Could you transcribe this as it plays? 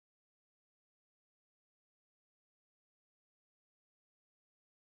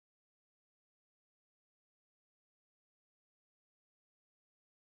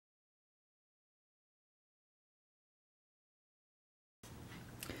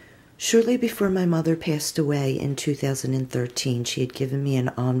Shortly before my mother passed away in 2013, she had given me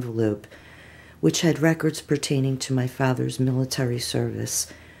an envelope which had records pertaining to my father's military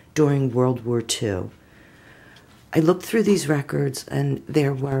service during World War II. I looked through these records, and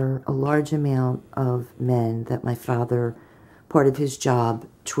there were a large amount of men that my father, part of his job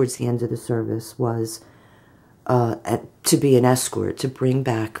towards the end of the service was to be an escort, to bring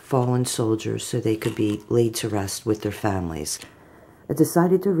back fallen soldiers so they could be laid to rest with their families. I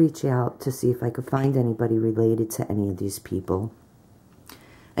decided to reach out to see if I could find anybody related to any of these people.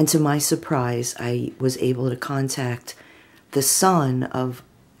 And to my surprise, I was able to contact the son of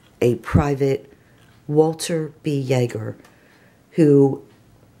a private Walter B. Yager, who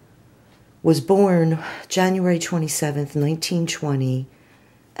was born January 27th, 1920,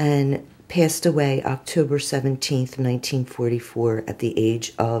 and passed away October 17th, 1944, at the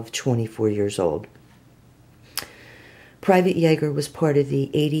age of 24 years old. Private Yager was part of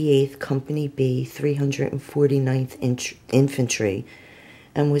the 88th Company B, 349th Infantry,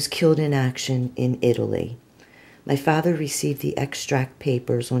 and was killed in action in Italy. My father received the extract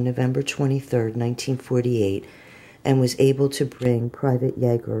papers on November 23rd, 1948, and was able to bring Private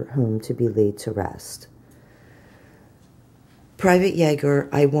Yager home to be laid to rest. Private Yager,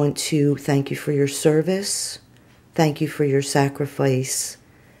 I want to thank you for your service, thank you for your sacrifice,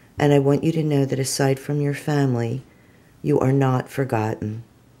 and I want you to know that aside from your family, you are not forgotten.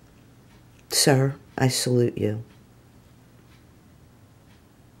 Sir, I salute you.